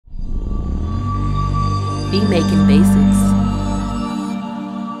Be Making Basics.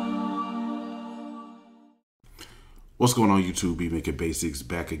 What's going on YouTube? Be Making Basics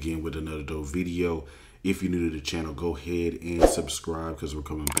back again with another dope video. If you're new to the channel, go ahead and subscribe because we're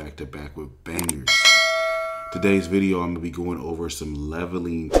coming back to back with bangers. Today's video, I'm going to be going over some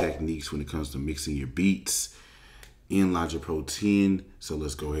leveling techniques when it comes to mixing your beats in Logic Pro 10. So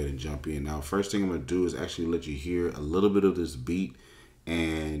let's go ahead and jump in. Now, first thing I'm going to do is actually let you hear a little bit of this beat,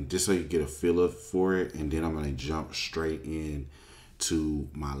 and just so you get a feel for it, and then I'm going to jump straight in to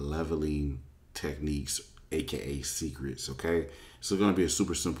my leveling techniques, aka secrets. Okay, so it's going to be a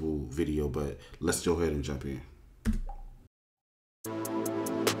super simple video, but let's go ahead and jump in.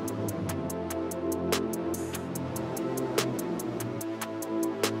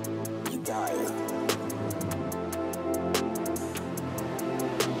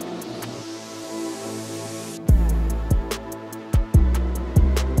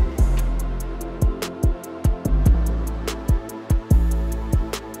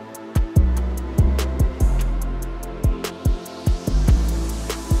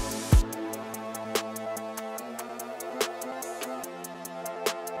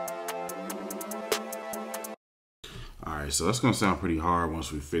 Alright, so that's going to sound pretty hard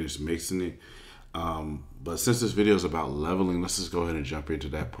once we finish mixing it. But since this video is about leveling, let's just go ahead and jump into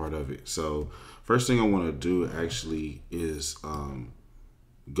that part of it. So first thing I want to do actually is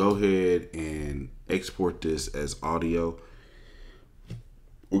go ahead and export this as audio.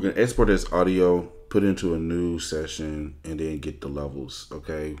 We're going to export this audio, put it into a new session, and then get the levels.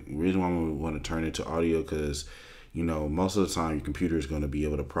 Okay, the reason why we want to turn it to audio because, you know, most of the time your computer is going to be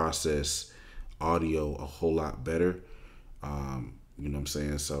able to process audio a whole lot better. You know what I'm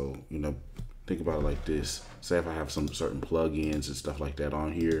saying? So, you know, think about it like this. Say if I have some certain plugins and stuff like that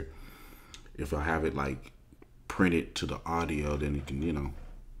on here, if I have it like printed to the audio, then it can, you know,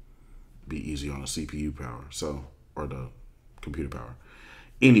 be easy on the CPU power, so, or the computer power.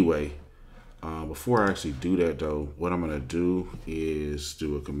 Anyway, before I actually do that though, what I'm gonna do is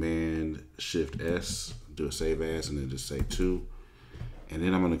do a Command Shift S, do a save as, and then just say 2. And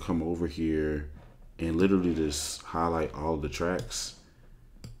then I'm gonna come over here and literally just highlight all the tracks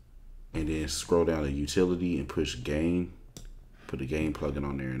and then scroll down to utility and push gain, put the gain plugin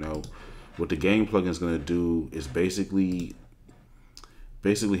on there. Now, what the gain plugin is going to do is basically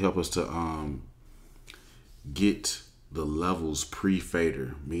help us to get the levels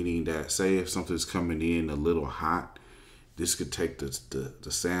pre-fader, meaning that say if something's coming in a little hot, this could take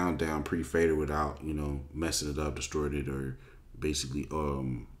the sound down pre-fader without, you know, messing it up, destroying it, or basically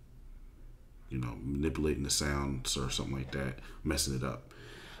you know, manipulating the sounds or something like that, messing it up.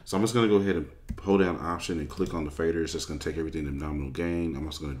 So I'm just gonna go ahead and hold down Option and click on the fader. It's just gonna take everything to nominal gain. I'm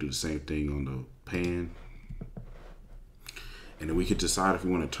also gonna do the same thing on the pan. And then we could decide if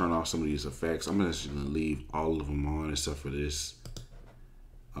we wanna turn off some of these effects. I'm just gonna leave all of them on except for this.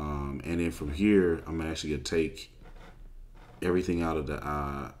 And then from here, I'm actually gonna take everything out of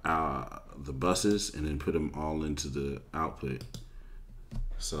the buses and then put them all into the output.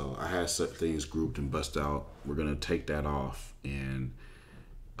 So I had certain things grouped and bust out. We're gonna take that off, and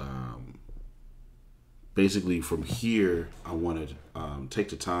basically from here, I want to take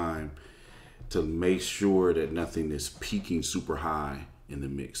the time to make sure that nothing is peaking super high in the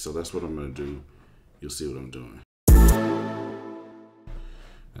mix. So that's what I'm gonna do. You'll see what I'm doing.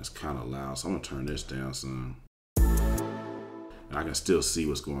 That's kind of loud, so I'm gonna turn this down some. And I can still see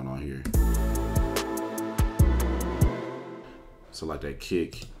what's going on here. So like that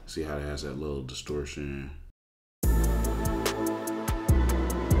kick, see how it has that little distortion.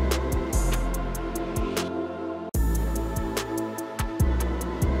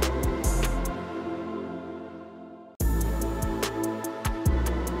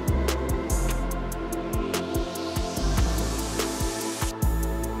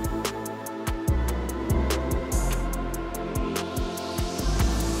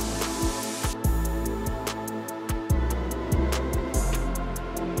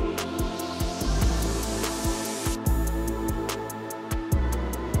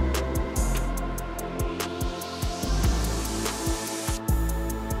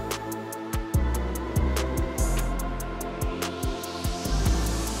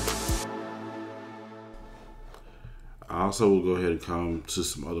 I also will go ahead and come to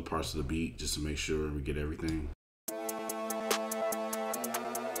some other parts of the beat just to make sure we get everything.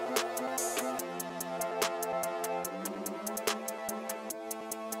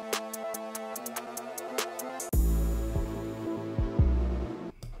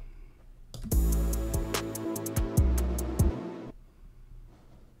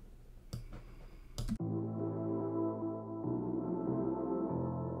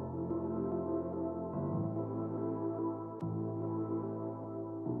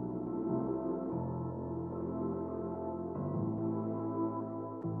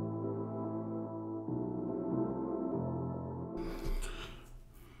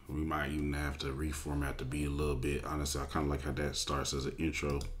 might even have to reformat the beat a little bit. Honestly, I kind of like how that starts as an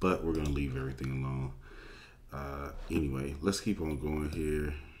intro, but we're gonna leave everything alone. Anyway, let's keep on going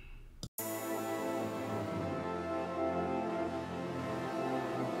here.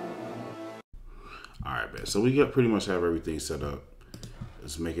 All right, man. So we got pretty much have everything set up.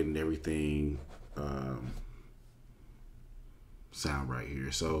 It's making everything sound right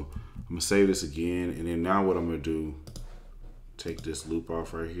here. So I'm gonna save this again, and then now what I'm gonna do, take this loop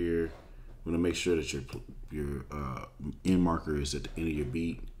off right here. I'm gonna make sure that your end marker is at the end of your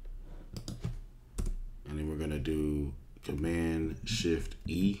beat, and then we're gonna do Command Shift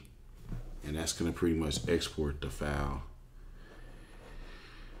E, and that's gonna pretty much export the file.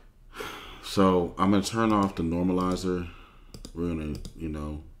 So I'm gonna turn off the normalizer. We're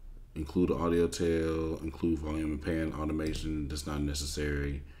gonna, include the audio tail, include volume and pan automation. That's not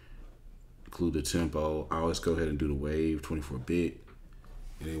necessary. Include the tempo. I always go ahead and do the wave 24-bit,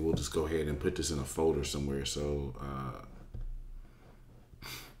 and then we'll just go ahead and put this in a folder somewhere. So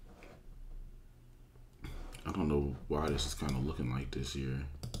I don't know why this is kind of looking like this here.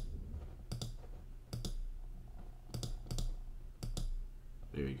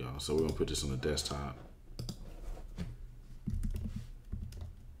 There you go. So we're gonna put this on the desktop.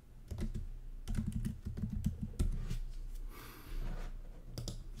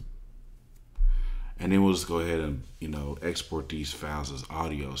 And then we'll just go ahead and, export these files as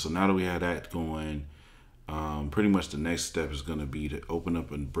audio. So now that we have that going, pretty much the next step is gonna be to open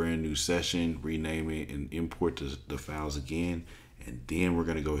up a brand new session, rename it, and import the files again. And then we're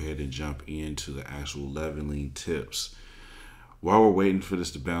gonna go ahead and jump into the actual leveling tips. While we're waiting for this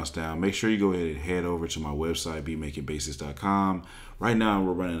to bounce down, make sure you go ahead and head over to my website, beatmakingbasics.com. Right now,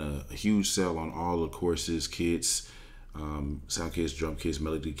 we're running a huge sale on all the courses, kits, sound kits, drum kits,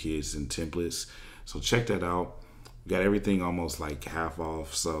 melody kits, and templates. So check that out. We got everything almost like half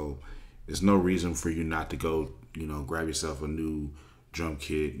off. So there's no reason for you not to go, grab yourself a new drum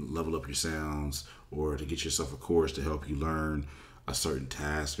kit, level up your sounds, or to get yourself a course to help you learn a certain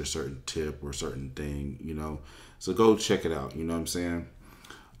task or certain tip or certain thing, So go check it out, you know what I'm saying?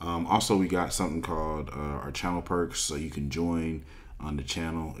 Also, we got something called our channel perks, so you can join on the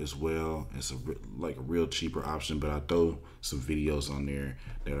channel as well. It's a real cheaper option, but I throw some videos on there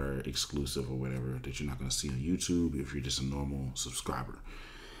that are exclusive or whatever that you're not gonna see on YouTube if you're just a normal subscriber.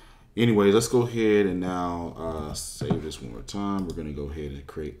 Anyway, let's go ahead and now save this one more time. We're gonna go ahead and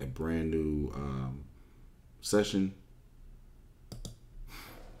create a brand new session.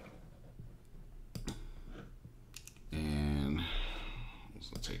 And let's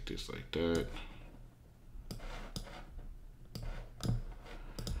take this like that.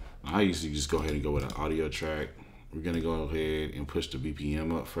 I usually just go ahead and go with an audio track. We're gonna go ahead and push the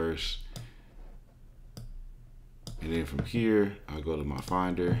BPM up first. And then from here, I'll go to my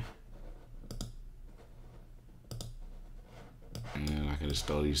Finder. And I can just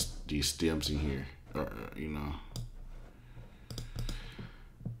throw these stems in here, All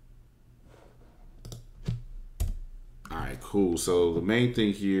right, cool. So the main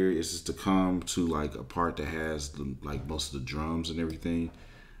thing here is just to come to like a part that has most of the drums and everything.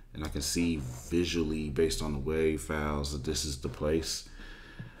 And I can see visually based on the wave files that this is the place.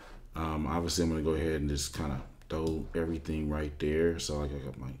 Obviously I'm gonna go ahead and just kind of throw everything right there. So like I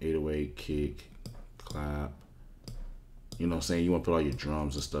got my 808, kick, clap. You know what I'm saying? You want to put all your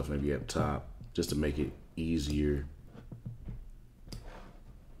drums and stuff maybe at the top just to make it easier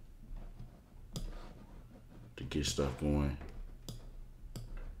to get stuff going.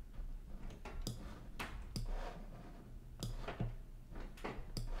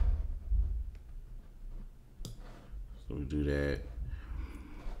 So we do that.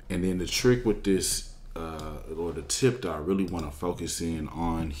 And then the trick with this, or the tip that I really want to focus in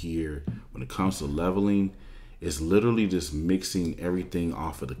on here when it comes to leveling, is literally just mixing everything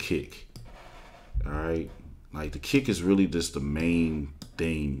off of the kick. All right, like the kick is really just the main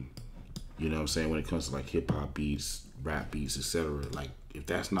thing, you know what I'm saying, when it comes to like hip hop beats, rap beats, etc. Like if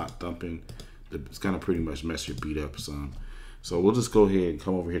that's not thumping, it's gonna pretty much mess your beat up some. So we'll just go ahead and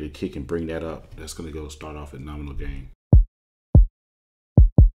come over here to kick and bring that up. That's gonna go start off at nominal gain.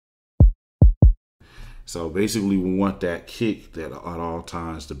 So basically we want that kick that at all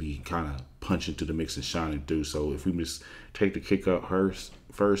times to be kind of punching through the mix and shining through. So if we just take the kick up first,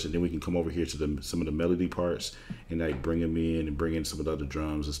 and then we can come over here to some of the melody parts and like bring them in and bring in some of the other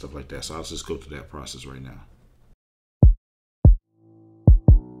drums and stuff like that. So I'll just go through that process right now.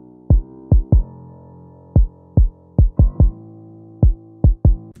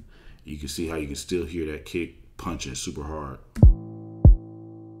 You can see how you can still hear that kick punching super hard.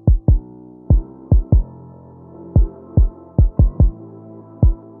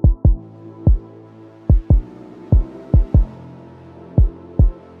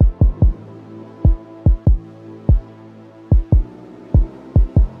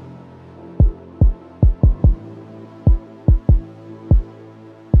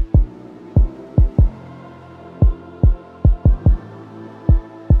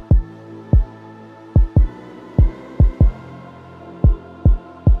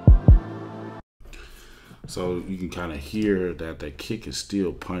 So you can kind of hear that the kick is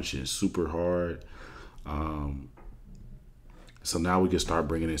still punching super hard. So now we can start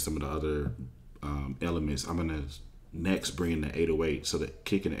bringing in some of the other elements. I'm gonna next bring in the 808. So the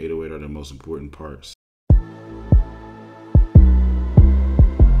kick and the 808 are the most important parts.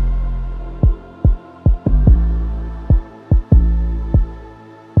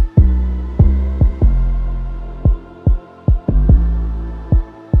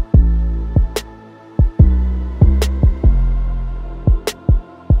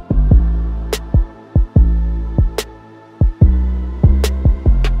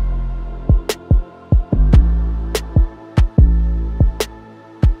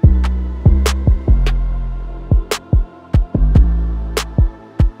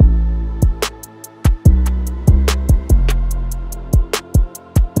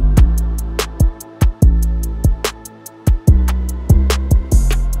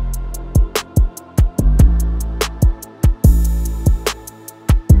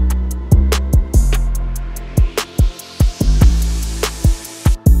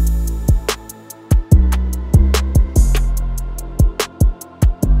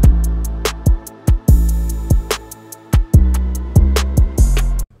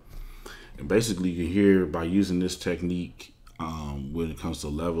 Basically, you can hear by using this technique, when it comes to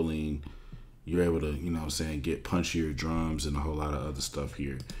leveling, you're able to, you know what I'm saying, get punchier drums and a whole lot of other stuff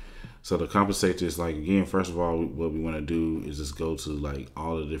here. So to compensate this, like, again, first of all, what we want to do is just go to like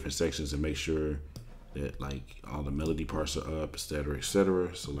all the different sections and make sure that like all the melody parts are up, etc.,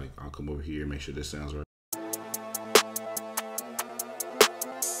 etc. So like I'll come over here and make sure this sounds right.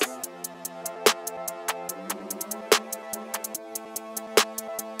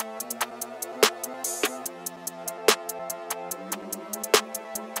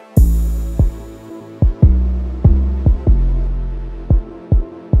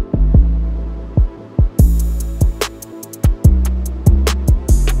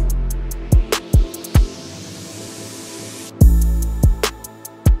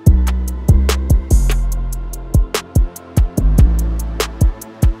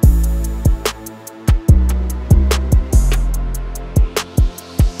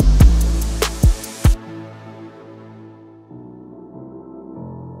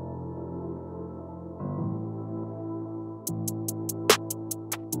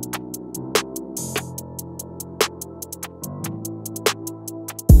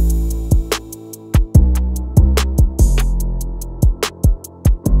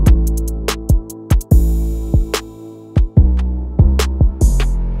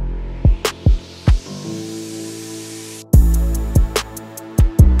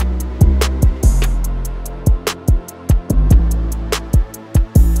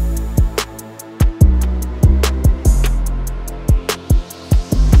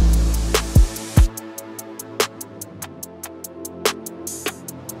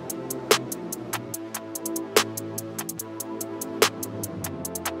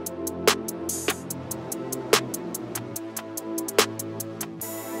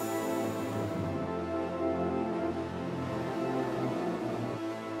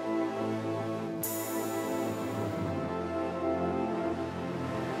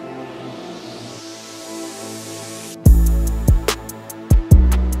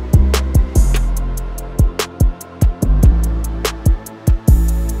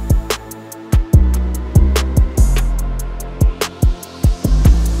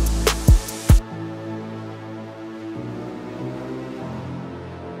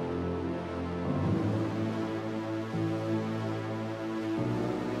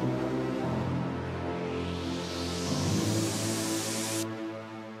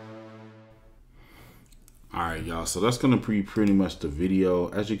 All right, y'all. So that's gonna be pretty much the video.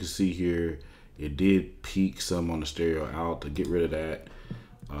 As you can see here, it did peak some on the stereo out. To get rid of that,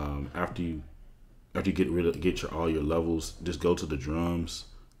 after you get all your levels, just go to the drums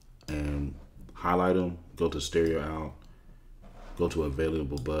and highlight them. Go to stereo out. Go to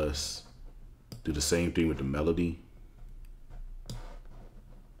available bus. Do the same thing with the melody.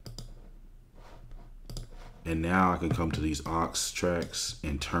 And now I can come to these aux tracks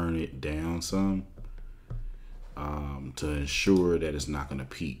and turn it down some. To ensure that it's not going to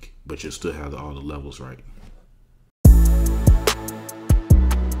peak, but you'll still have all the levels right.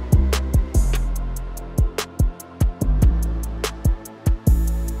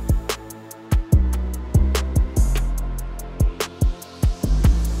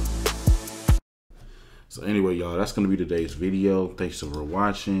 So anyway, y'all, that's going to be today's video. Thanks for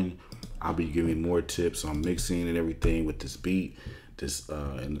watching. I'll be giving more tips on mixing and everything with this beat.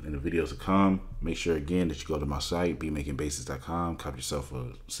 In the videos to come. Make sure again that you go to my site, beatmakingbasis.com, copy yourself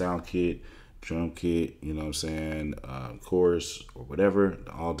a sound kit, drum kit, you know what I'm saying, chorus or whatever,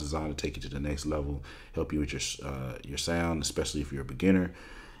 all designed to take you to the next level, help you with your sound, especially if you're a beginner.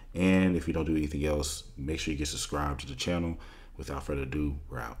 And if you don't do anything else, make sure you get subscribed to the channel. Without further ado,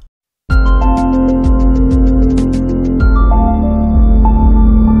 we're out.